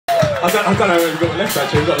I don't know if we've got left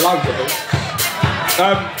actually, we've got loads of them.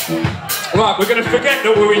 Right, we're going to forget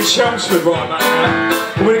that we're in Chelmsford right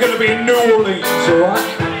now. We're going to be in New Orleans, alright?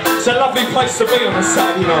 It's a lovely place to be on a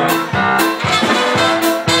Saturday night.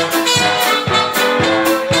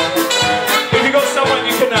 If you've got someone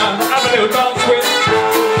you can have a little dance with,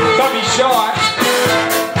 don't be shy.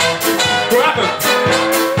 Grab them.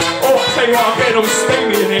 Oh, I tell you what, I'm getting all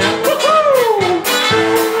steamy in here.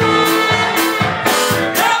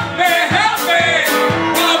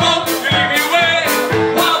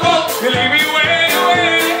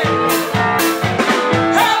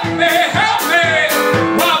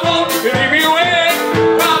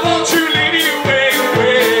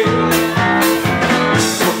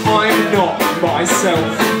 Myself,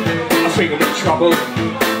 I think I'm in trouble.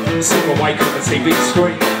 Sing awake on the TV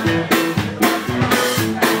screen.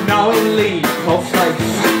 No leap of faith,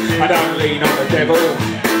 I don't lean on the devil.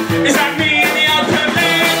 Is that me in the open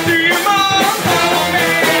land? Do you mind? Oh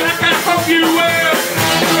man, I can hope you will,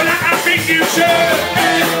 but I think you should.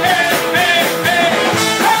 Hey, hey, hey, hey.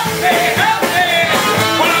 Help me, help me.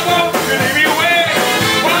 Well, I won't leave you away.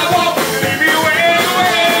 Well, I won't leave you away.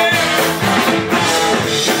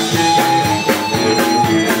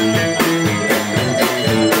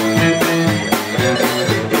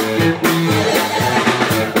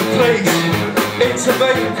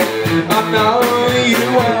 I know you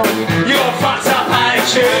well, you're fucked up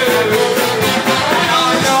attitude. And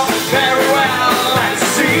I know very well, I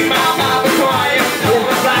see my mother crying. All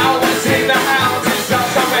the flowers in the house is just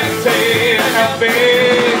so empty. Help me,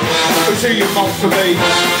 to you want to be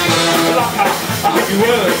like I hope you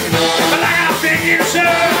would, but like I think you should.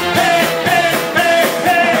 Hey, hey, hey,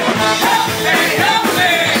 hey. Help me, help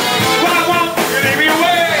me. Well, I won't leave you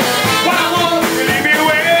away. Well, I won't leave you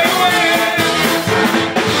away.